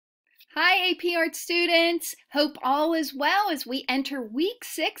Hi, AP Art students. Hope all is well as we enter week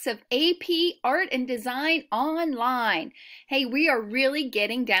 6 of AP Art and Design Online. Hey, we are really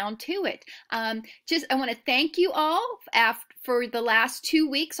getting down to it. I want to thank you all for the last 2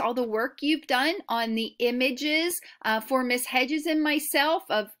 weeks, all the work you've done on the images for Miss Hedges and myself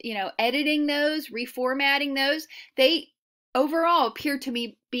of, editing those, reformatting those. They overall appear to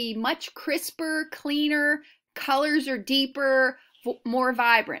me be much crisper, cleaner, colors are deeper, more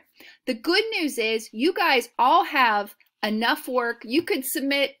vibrant. The good news is you guys all have enough work. You could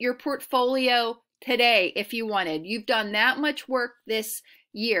submit your portfolio today if you wanted. You've done that much work this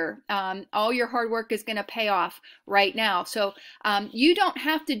year. All your hard work is going to pay off right now. So you don't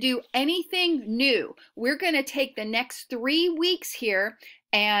have to do anything new. We're going to take the next 3 weeks here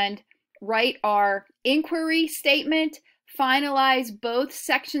and write our inquiry statement, finalize both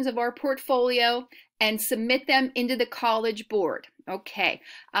sections of our portfolio, and submit them into the College Board. Okay,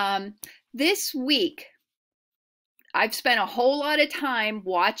 this week I've spent a whole lot of time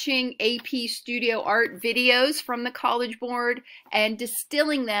watching AP Studio Art videos from the College Board and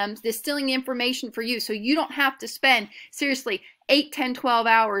distilling the information for you, so you don't have to spend, seriously, 8, 10, 12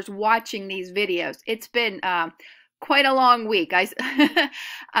 hours watching these videos. It's been quite a long week, guys.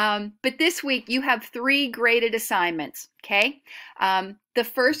 But this week you have 3 graded assignments, okay? The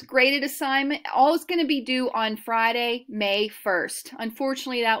first graded assignment, all is going to be due on Friday, May 1st.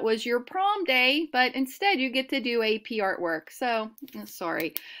 Unfortunately, that was your prom day, but instead you get to do AP artwork, so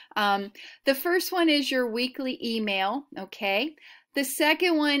sorry. The first one is your weekly email, okay? The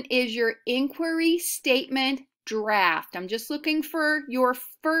second one is your inquiry statement draft. I'm just looking for your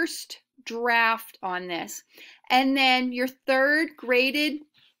first draft on this. And then your third graded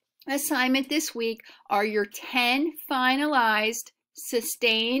assignment this week are your 10 finalized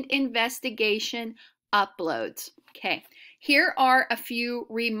sustained investigation uploads. Okay, here are a few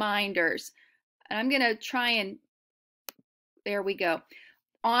reminders. And I'm going to try and, there we go,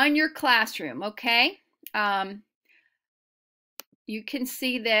 on your classroom, okay? You can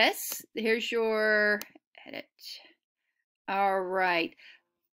see this. Here's your edit. All right.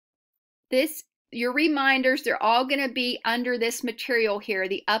 Your reminders, they're all going to be under this material here,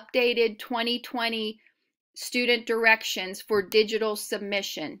 the updated 2020 student directions for digital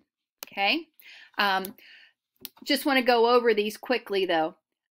submission. Okay, just want to go over these quickly though.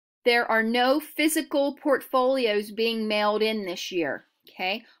 There are no physical portfolios being mailed in this year.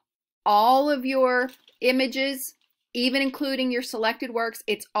 Okay, all of your images, even including your selected works,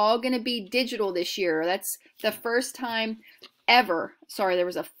 it's all going to be digital this year. That's the first time ever. Sorry, there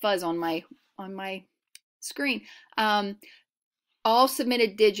was a fuzz on my screen. All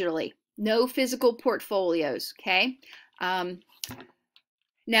submitted digitally, no physical portfolios, okay?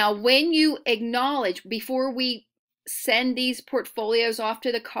 Now, when you acknowledge, before we send these portfolios off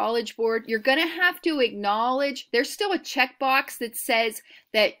to the College Board, you're going to have to acknowledge, there's still a checkbox that says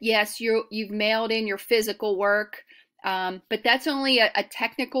that, yes, you've mailed in your physical work, but that's only a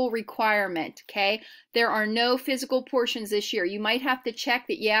technical requirement, okay? There are no physical portions this year. You might have to check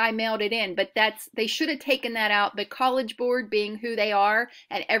that, yeah, I mailed it in, but they should have taken that out. The College Board, being who they are,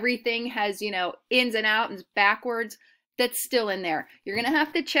 and everything has, ins and outs and backwards, that's still in there. You're going to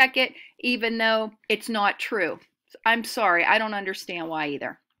have to check it, even though it's not true. I'm sorry, I don't understand why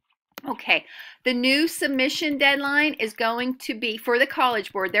either. Okay, the new submission deadline is going to be for the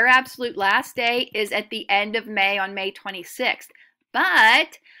College Board. Their absolute last day is at the end of May, on May 26th.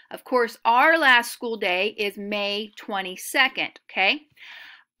 But, of course, our last school day is May 22nd, okay?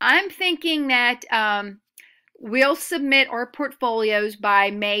 I'm thinking that we'll submit our portfolios by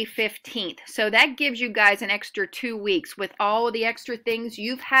May 15th. So that gives you guys an extra 2 weeks with all of the extra things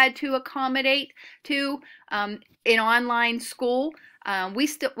you've had to accommodate to in online school. We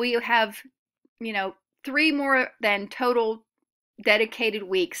have 3 more than total dedicated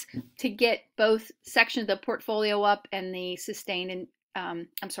weeks to get both sections of the portfolio up and the sustained and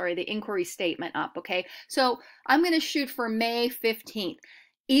the inquiry statement up. Okay, so I'm going to shoot for May 15th.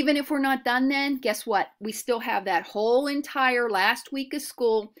 Even if we're not done then, guess what? We still have that whole entire last week of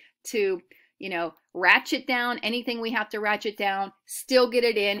school to ratchet down anything we have to ratchet down, still get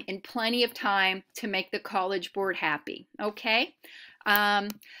it in plenty of time to make the College Board happy. Okay.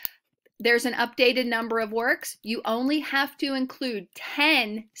 There's an updated number of works. You only have to include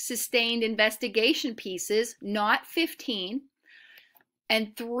 10 sustained investigation pieces, not 15,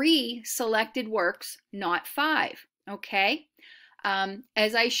 and 3 selected works, not 5. Okay.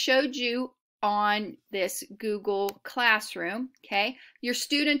 As I showed you on this Google Classroom, okay, your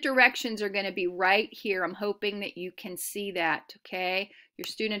student directions are going to be right here. I'm hoping that you can see that, okay? Your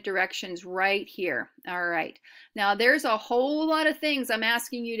student directions right here. All right. Now there's a whole lot of things I'm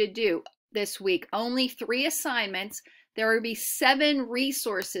asking you to do this week. Only 3 assignments. There will be 7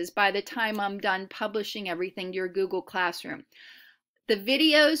 resources by the time I'm done publishing everything to your Google Classroom. The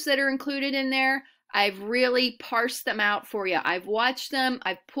videos that are included in there, I've really parsed them out for you. I've watched them.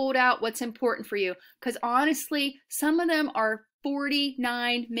 I've pulled out what's important for you. Because honestly, some of them are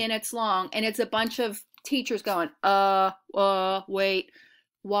 49 minutes long. And it's a bunch of teachers going, wait,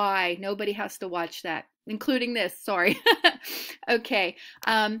 why? Nobody has to watch that, including this. Sorry. Okay.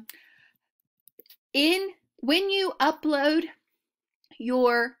 When you upload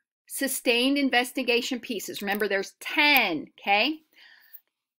your sustained investigation pieces, remember there's 10, okay?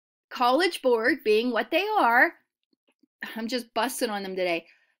 College Board, being what they are, I'm just busting on them today,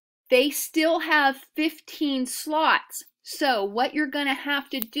 they still have 15 slots. So what you're going to have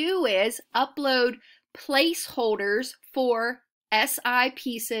to do is upload placeholders for SI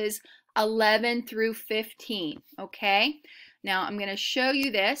pieces 11 through 15, okay? Now I'm going to show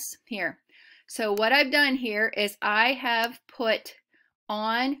you this here. So what I've done here is I have put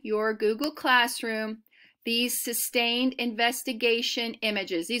on your Google Classroom these sustained investigation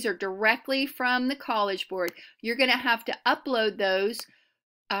images. These are directly from the College Board. You're going to have to upload those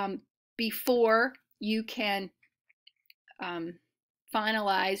before you can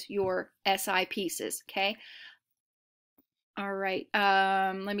finalize your SI pieces, okay? All right,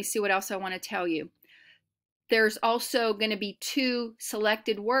 let me see what else I want to tell you. There's also going to be 2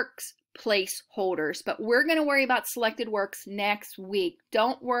 selected works placeholders, but we're going to worry about selected works next week.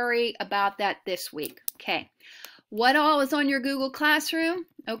 Don't worry about that this week. Okay. What all is on your Google Classroom?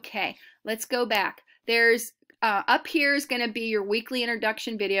 Okay, let's go back. There's up here is going to be your weekly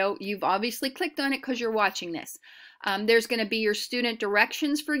introduction video. You've obviously clicked on it because you're watching this. There's going to be your student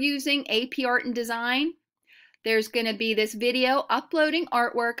directions for using AP Art and Design. There's going to be this video, uploading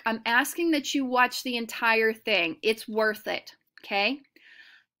artwork. I'm asking that you watch the entire thing. It's worth it, okay?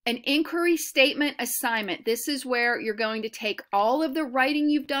 An inquiry statement assignment. This is where you're going to take all of the writing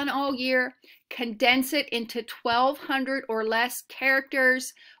you've done all year, condense it into 1,200 or less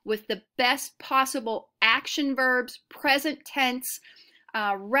characters with the best possible action verbs, present tense,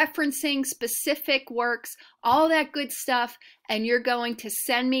 referencing specific works, all that good stuff, and you're going to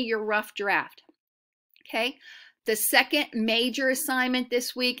send me your rough draft. Okay. The second major assignment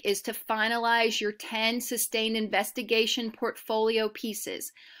this week is to finalize your 10 sustained investigation portfolio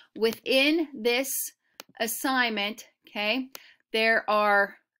pieces. Within this assignment, okay, there's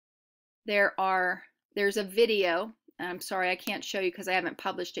a video. I'm sorry, I can't show you because I haven't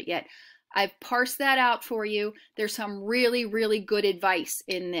published it yet. I've parsed that out for you. There's some really, really good advice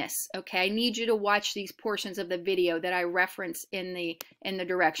in this. Okay, I need you to watch these portions of the video that I reference in the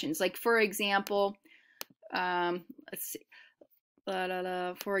directions. Like for example, let's see.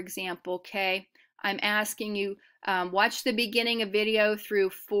 For example, okay, I'm asking you watch the beginning of video through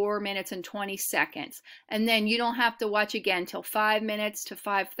 4 minutes and 20 seconds, and then you don't have to watch again till 5 minutes to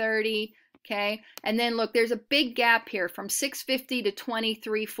 5:30. Okay, and then look, there's a big gap here from 6:50 to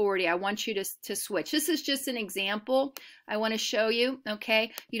 23:40. I want you to switch. This is just an example I want to show you.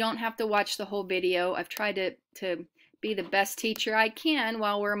 Okay, you don't have to watch the whole video. I've tried to be the best teacher I can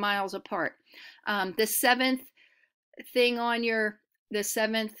while we're miles apart. The seventh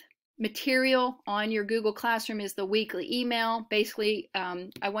material on your Google Classroom is the weekly email. Basically,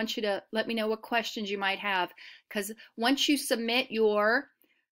 I want you to let me know what questions you might have, because once you submit your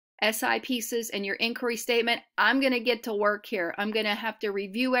SI pieces and your inquiry statement, I'm going to get to work here. I'm going to have to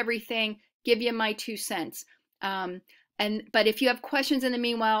review everything, give you my 2 cents. But if you have questions in the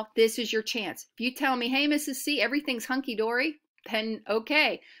meanwhile, this is your chance. If you tell me, hey, Mrs. C, everything's hunky-dory, then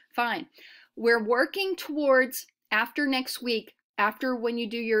okay, fine. We're working towards, after next week, after when you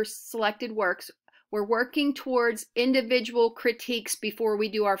do your selected works, we're working towards individual critiques before we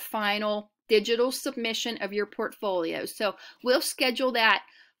do our final digital submission of your portfolio. So we'll schedule that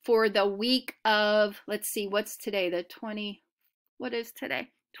for the week of, let's see, what's today? What is today?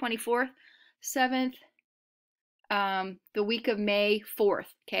 24th, 7th, the week of May 4th,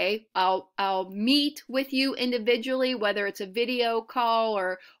 okay? I'll meet with you individually, whether it's a video call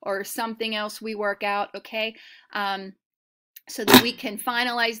or something else we work out, okay? So that we can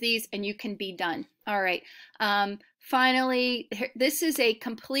finalize these and you can be done. All right. Finally, this is a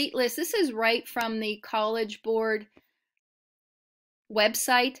complete list. This is right from the College Board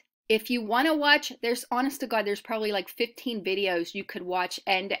website. If you want to watch, there's, honest to God, there's probably like 15 videos you could watch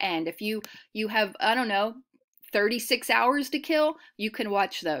end to end. If you have, I don't know, 36 hours to kill, you can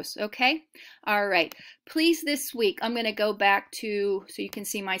watch those, okay? All right. Please, this week, I'm going to go back to, so you can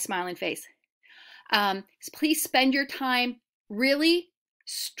see my smiling face. Please spend your time really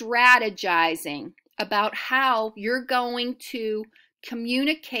strategizing about how you're going to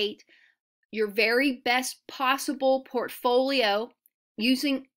communicate your very best possible portfolio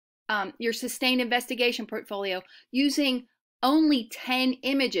using your sustained investigation portfolio using only 10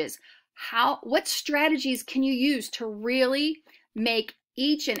 images. What strategies can you use to really make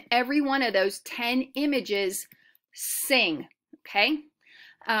each and every one of those 10 images sing? Okay.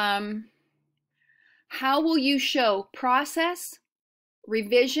 How will you show process,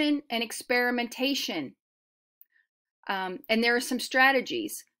 revision, and experimentation? And there are some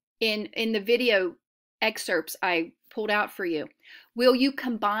strategies in the video excerpts I pulled out for you. Will you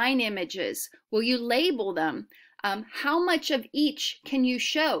combine images? Will you label them? How much of each can you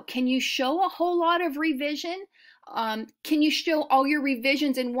show? Can you show a whole lot of revision? Can you show all your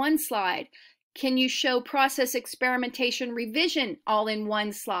revisions in one slide? Can you show process, experimentation, revision all in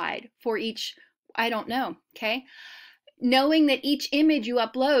one slide for each? I don't know, okay? Knowing that each image you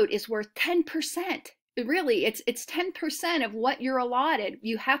upload is worth 10%. Really, it's 10% of what you're allotted.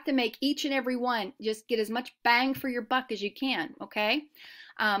 You have to make each and every one just get as much bang for your buck as you can, okay?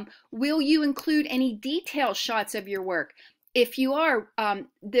 Will you include any detail shots of your work? If you are,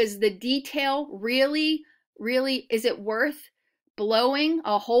 does the detail really, is it worth blowing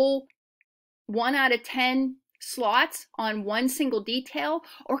a whole 1 out of 10 slots on one single detail,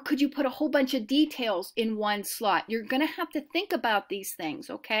 or could you put a whole bunch of details in one slot? You're going to have to think about these things,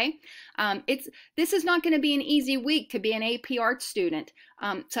 okay? This is not going to be an easy week to be an AP Art student.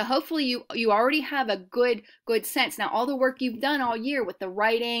 So hopefully you already have a good sense. Now, all the work you've done all year with the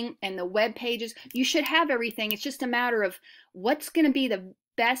writing and the web pages, you should have everything. It's just a matter of what's going to be the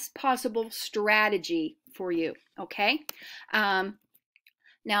best possible strategy for you, okay?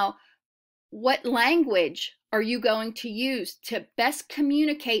 Now, what language are you going to use to best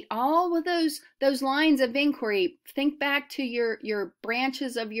communicate all of those lines of inquiry? Think back to your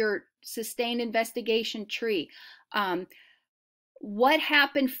branches of your sustained investigation tree. What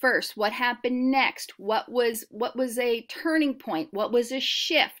happened first? What happened next? What was a turning point? What was a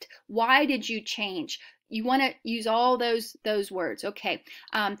shift? Why did you change? You want to use all those words. Okay.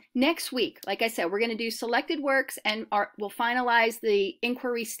 Next week, like I said, we're going to do selected works and we'll finalize the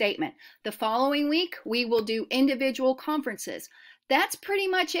inquiry statement. The following week, we will do individual conferences. That's pretty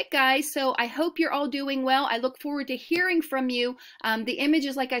much it, guys. So I hope you're all doing well. I look forward to hearing from you. The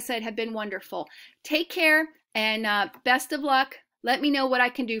images, like I said, have been wonderful. Take care and best of luck. Let me know what I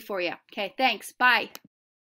can do for you. Okay, thanks. Bye.